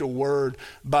spiritual word,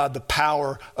 by the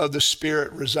power of the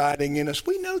Spirit residing in us.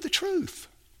 We know the truth.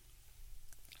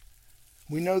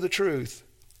 We know the truth.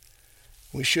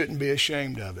 We shouldn't be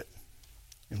ashamed of it.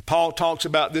 And Paul talks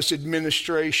about this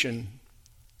administration.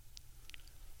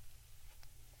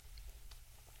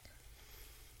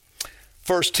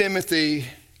 1 Timothy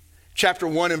chapter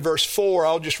 1 and verse 4,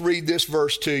 I'll just read this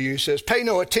verse to you. It says, pay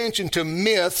no attention to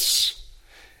myths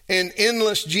and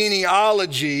endless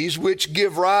genealogies which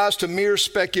give rise to mere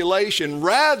speculation,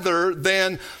 rather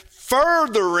than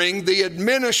furthering the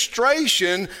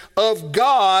administration of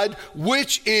God,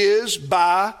 which is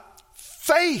by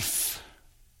faith.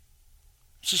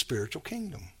 It's a spiritual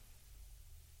kingdom.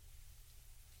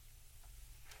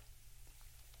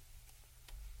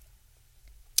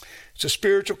 It's a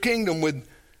spiritual kingdom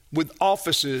with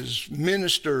offices,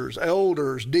 ministers,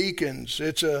 elders, deacons.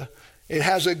 It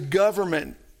has a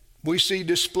government. We see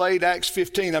displayed Acts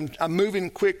 15. I'm moving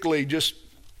quickly just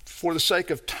for the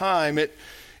sake of time.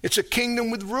 It's a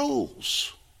kingdom with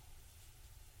rules.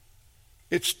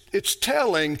 It's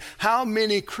telling how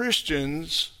many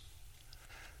Christians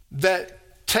that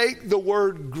take the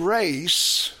word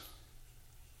grace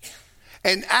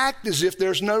and act as if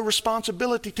there's no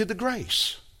responsibility to the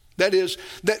grace. That is,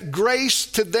 that grace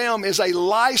to them is a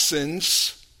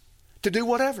license to do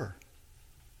whatever.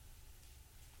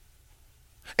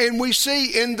 And we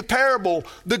see in the parable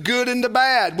the good and the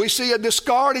bad. We see a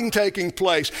discarding taking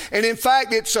place. And in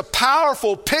fact, it's a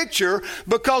powerful picture,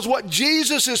 because what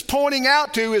Jesus is pointing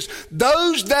out to is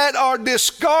those that are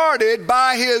discarded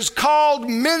by his called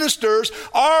ministers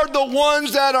are the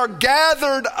ones that are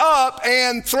gathered up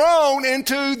and thrown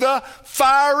into the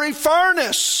fiery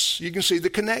furnace. You can see the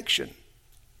connection.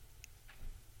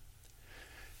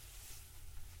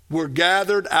 We're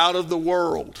gathered out of the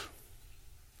world.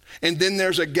 And then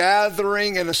there's a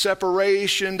gathering and a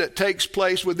separation that takes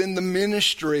place within the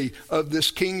ministry of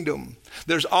this kingdom.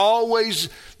 There's always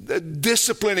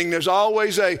disciplining. There's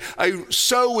always a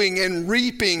sowing and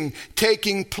reaping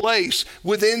taking place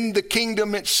within the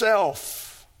kingdom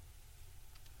itself.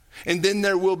 And then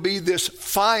there will be this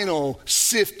final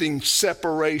sifting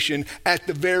separation at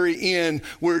the very end,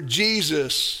 where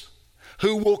Jesus,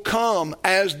 who will come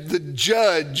as the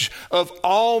judge of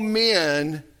all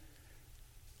men,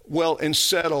 and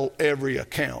settle every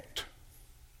account.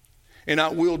 And I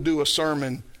will do a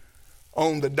sermon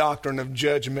on the doctrine of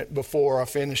judgment before I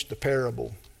finish the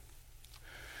parable.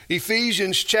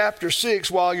 Ephesians chapter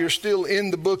 6, while you're still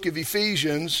in the book of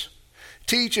Ephesians,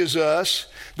 teaches us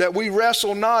that we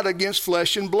wrestle not against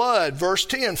flesh and blood. Verse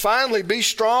 10, finally, be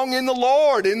strong in the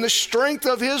Lord, in the strength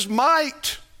of his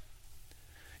might.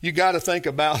 You got to think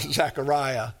about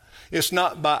Zechariah. It's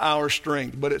not by our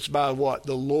strength, but it's by what?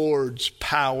 The Lord's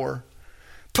power.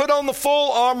 Put on the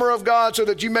full armor of God so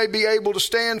that you may be able to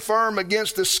stand firm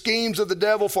against the schemes of the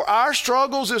devil. For our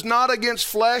struggles is not against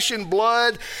flesh and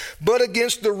blood, but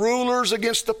against the rulers,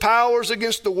 against the powers,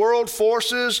 against the world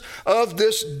forces of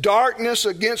this darkness,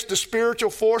 against the spiritual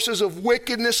forces of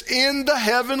wickedness in the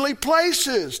heavenly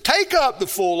places. Take up the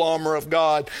full armor of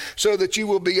God so that you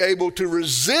will be able to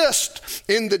resist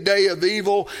in the day of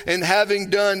evil, and having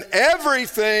done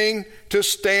everything, to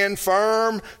stand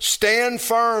firm. Stand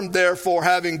firm, therefore,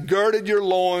 having girded your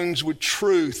loins with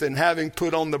truth, and having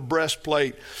put on the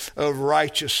breastplate of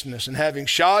righteousness, and having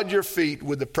shod your feet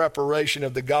with the preparation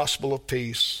of the gospel of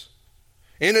peace.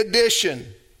 In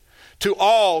addition to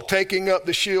all, taking up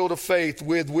the shield of faith,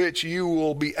 with which you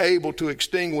will be able to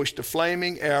extinguish the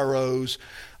flaming arrows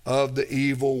of the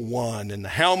evil one, and the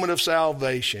helmet of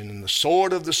salvation, and the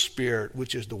sword of the Spirit,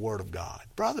 which is the word of God.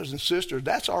 Brothers and sisters,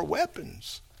 that's our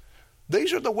weapons.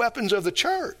 These are the weapons of the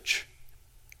church.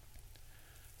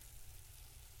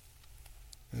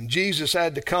 And Jesus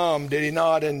had to come, did he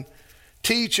not, and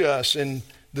teach us in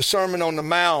the Sermon on the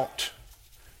Mount.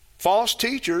 False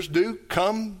teachers do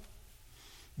come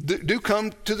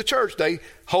to the church. They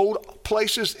hold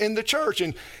places in the church.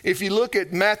 And if you look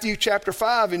at Matthew chapter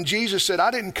 5, and Jesus said,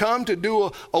 I didn't come to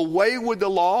do away with the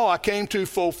law. I came to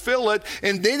fulfill it.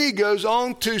 And then he goes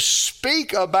on to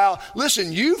speak about,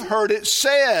 listen, you've heard it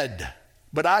said,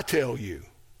 but I tell you.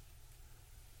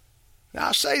 Now,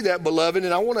 I say that, beloved,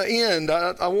 and I want to end.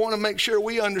 I want to make sure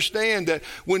we understand that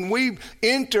when we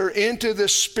enter into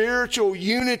this spiritual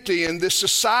unity and this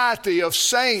society of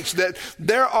saints, that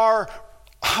there are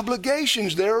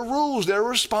obligations, there are rules, there are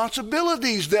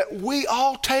responsibilities that we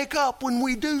all take up when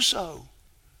we do so.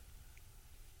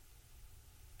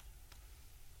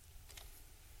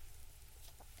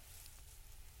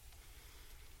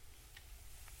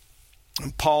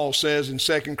 And Paul says in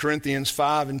 2 Corinthians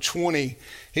 5:20,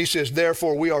 he says,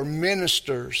 therefore we are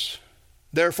ministers.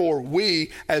 Therefore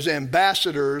we as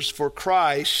ambassadors for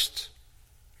Christ,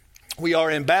 we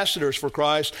are ambassadors for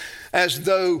Christ, as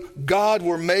though God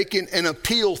were making an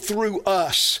appeal through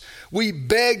us. We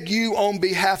beg you on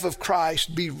behalf of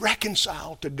Christ, be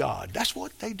reconciled to God. That's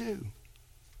what they do.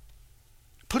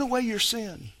 Put away your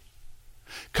sin.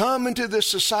 Come into this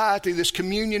society, this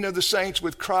communion of the saints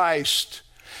with Christ,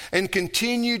 and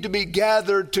continue to be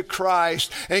gathered to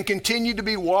Christ, and continue to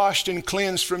be washed and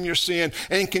cleansed from your sin,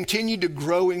 and continue to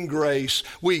grow in grace.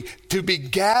 To be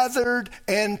gathered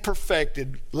and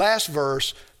perfected. Last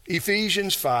verse,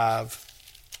 Ephesians 4.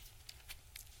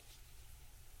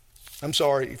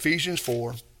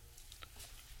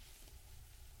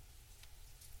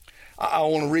 I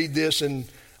want to read this, and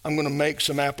I'm going to make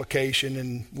some application,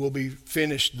 and we'll be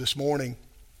finished this morning.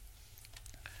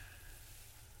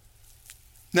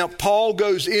 Now, Paul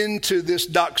goes into this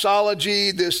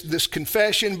doxology, this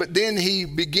confession, but then he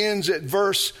begins at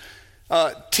verse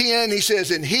 10. He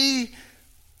says, and he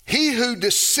who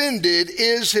descended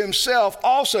is himself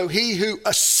also he who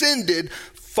ascended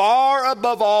far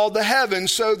above all the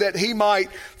heavens, so that he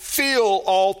might fill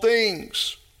all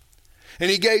things. And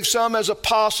he gave some as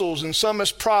apostles, and some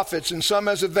as prophets, and some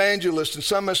as evangelists, and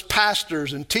some as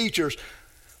pastors and teachers,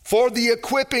 for the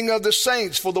equipping of the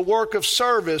saints, for the work of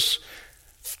service,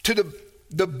 to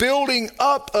the building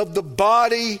up of the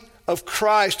body of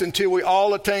Christ, until we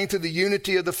all attain to the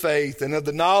unity of the faith and of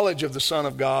the knowledge of the Son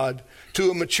of God, to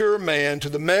a mature man, to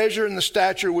the measure and the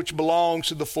stature which belongs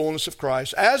to the fullness of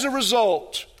Christ. As a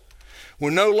result, we're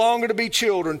no longer to be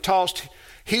children, tossed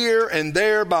here and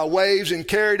there by waves and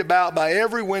carried about by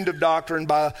every wind of doctrine,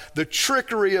 by the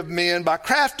trickery of men, by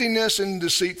craftiness and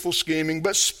deceitful scheming,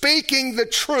 but speaking the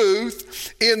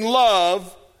truth in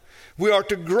love, we are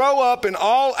to grow up in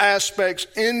all aspects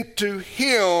into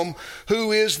Him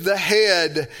who is the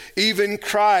head, even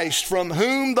Christ, from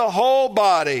whom the whole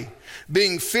body,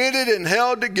 being fitted and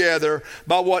held together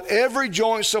by what every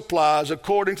joint supplies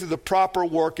according to the proper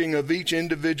working of each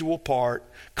individual part,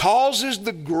 causes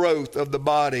the growth of the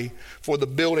body for the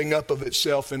building up of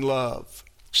itself in love.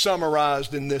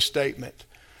 Summarized in this statement,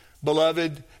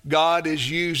 beloved, God is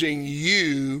using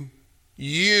you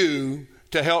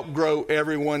to help grow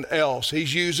everyone else.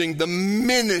 He's using the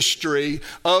ministry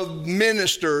of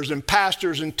ministers and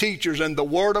pastors and teachers and the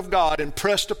Word of God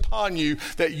impressed upon you,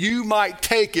 that you might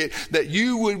take it, that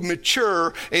you would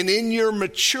mature, and in your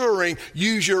maturing,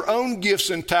 use your own gifts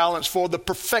and talents for the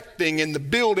perfecting and the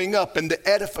building up and the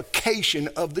edification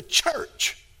of the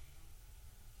church.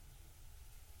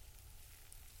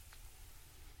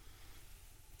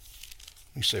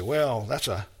 You say, well, that's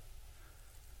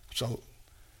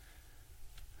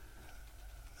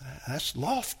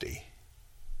lofty.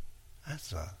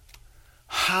 That's a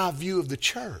high view of the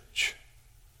church.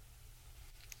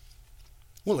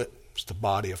 Well, it's the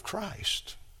body of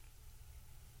Christ.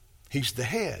 He's the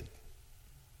head.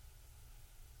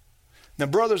 Now,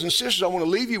 brothers and sisters, I want to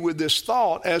leave you with this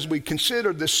thought as we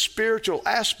consider this spiritual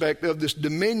aspect of this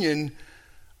dominion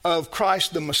of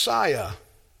Christ the Messiah.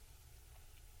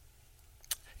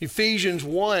 Ephesians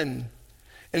 1,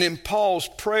 and in Paul's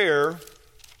prayer,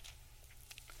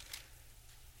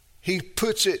 he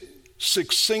puts it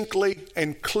succinctly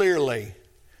and clearly,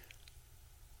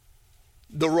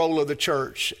 the role of the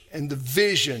church and the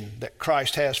vision that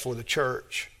Christ has for the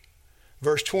church.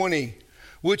 Verse 20,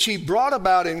 which he brought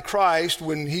about in Christ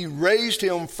when he raised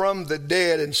him from the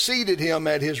dead and seated him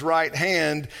at his right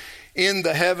hand in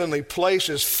the heavenly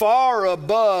places, far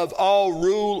above all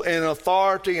rule and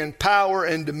authority and power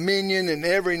and dominion and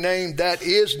every name that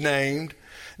is named,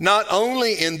 not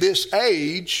only in this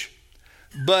age,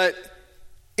 but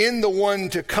in the one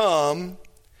to come.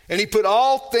 And he put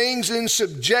all things in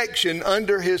subjection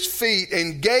under his feet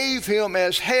and gave him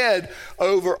as head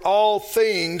over all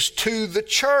things to the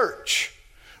church,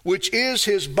 which is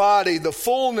his body, the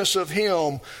fullness of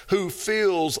him who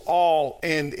fills all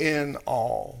and in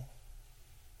all.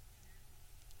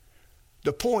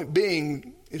 The point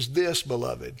being is this,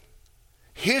 beloved.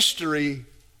 History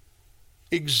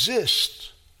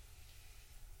exists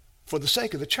for the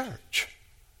sake of the church.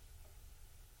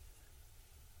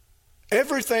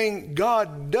 Everything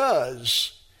God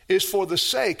does is for the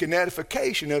sake and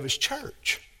edification of his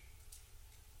church.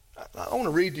 I want to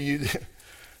read to you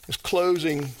this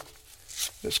closing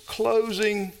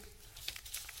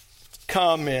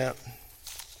comment.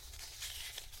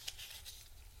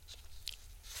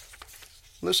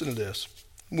 Listen to this.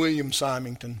 William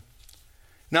Symington.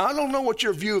 Now, I don't know what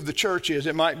your view of the church is.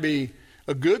 It might be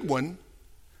a good one,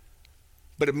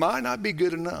 but it might not be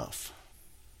good enough.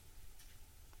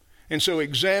 And so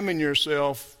examine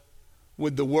yourself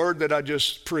with the word that I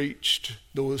just preached,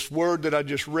 this word that I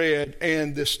just read,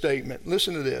 and this statement.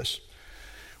 Listen to this.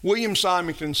 William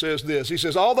Symington says this. He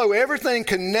says, although everything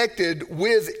connected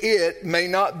with it may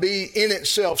not be in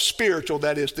itself spiritual,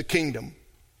 that is the kingdom,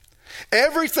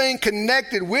 everything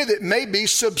connected with it may be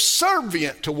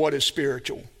subservient to what is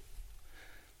spiritual.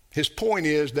 His point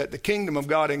is that the kingdom of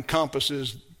God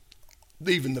encompasses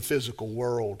even the physical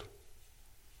world.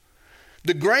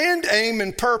 The grand aim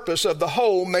and purpose of the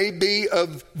whole may be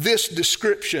of this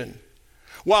description.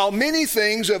 While many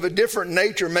things of a different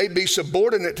nature may be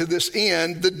subordinate to this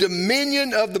end, the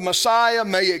dominion of the Messiah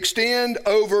may extend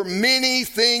over many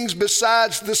things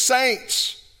besides the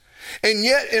saints, and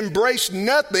yet embrace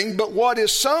nothing but what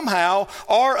is somehow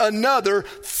or another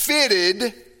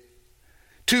fitted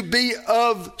to be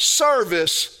of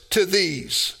service to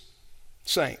these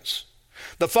saints.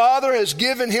 The Father has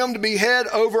given him to be head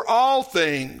over all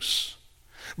things.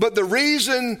 But the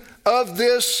reason of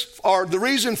this, or the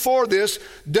reason for this,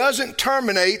 doesn't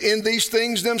terminate in these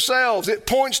things themselves. It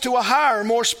points to a higher,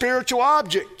 more spiritual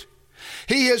object.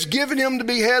 He has given him to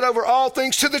be head over all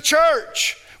things to the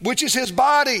church, which is his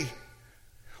body.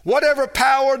 Whatever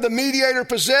power the mediator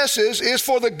possesses is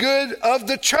for the good of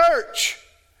the church.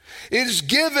 It is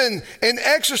given and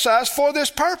exercised for this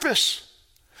purpose.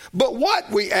 But what,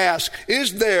 we ask,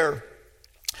 is there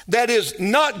that is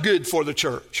not good for the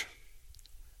church?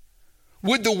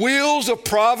 Would the wheels of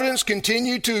providence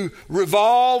continue to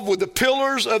revolve? Would the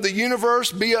pillars of the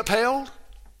universe be upheld?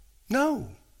 No.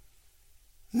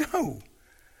 No.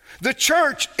 The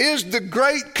church is the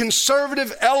great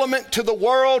conservative element to the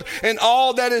world and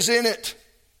all that is in it.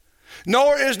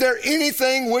 Nor is there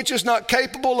anything which is not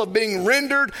capable of being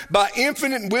rendered by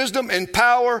infinite wisdom and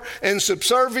power and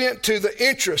subservient to the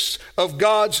interests of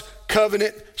God's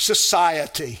covenant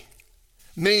society.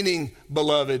 Meaning,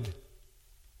 beloved,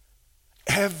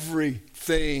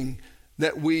 everything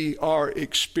that we are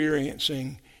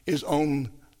experiencing is on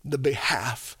the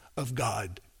behalf of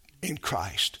God in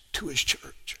Christ to his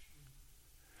church.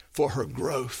 For her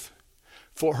growth,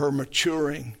 for her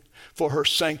maturing, for her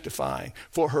sanctifying,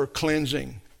 for her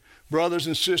cleansing. Brothers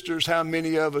and sisters, how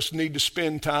many of us need to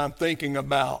spend time thinking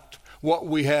about what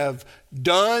we have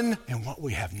done and what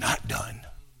we have not done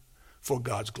for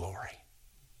God's glory?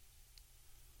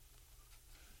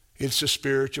 It's a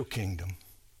spiritual kingdom.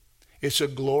 It's a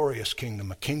glorious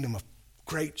kingdom, a kingdom of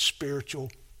great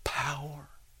spiritual power.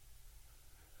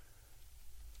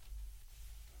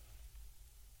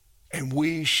 And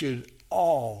we should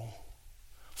all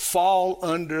fall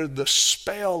under the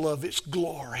spell of its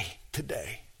glory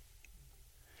today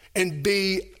and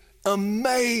be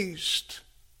amazed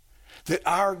that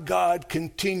our God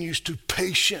continues to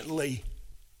patiently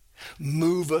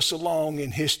move us along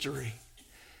in history.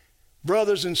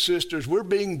 Brothers and sisters, we're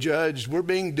being judged, we're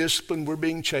being disciplined, we're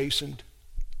being chastened.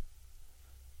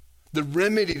 The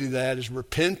remedy to that is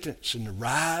repentance and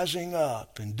rising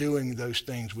up and doing those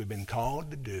things we've been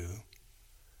called to do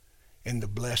in the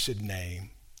blessed name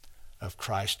of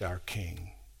Christ our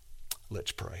King.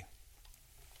 Let's pray.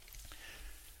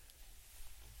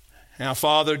 Now,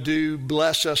 Father, do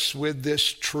bless us with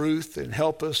this truth and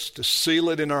help us to seal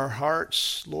it in our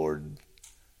hearts. Lord,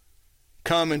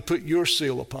 come and put your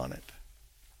seal upon it.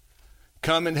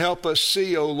 Come and help us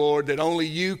see, O Lord, that only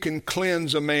you can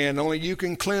cleanse a man, only you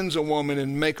can cleanse a woman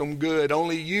and make them good.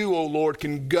 Only you, O Lord,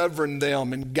 can govern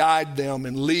them and guide them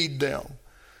and lead them,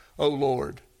 O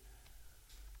Lord,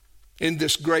 in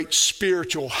this great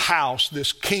spiritual house,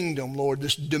 this kingdom, Lord,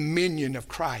 this dominion of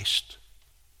Christ.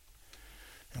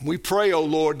 And we pray, O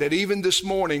Lord, that even this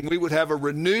morning we would have a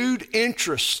renewed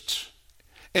interest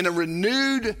and a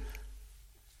renewed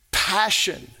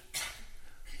passion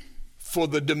for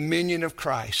the dominion of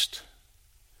Christ.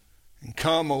 And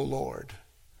come, O Lord.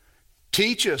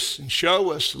 Teach us and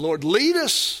show us. Lord, lead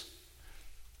us.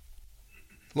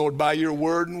 Lord, by your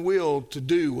word and will to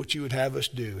do what you would have us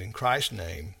do. In Christ's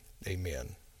name,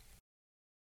 amen.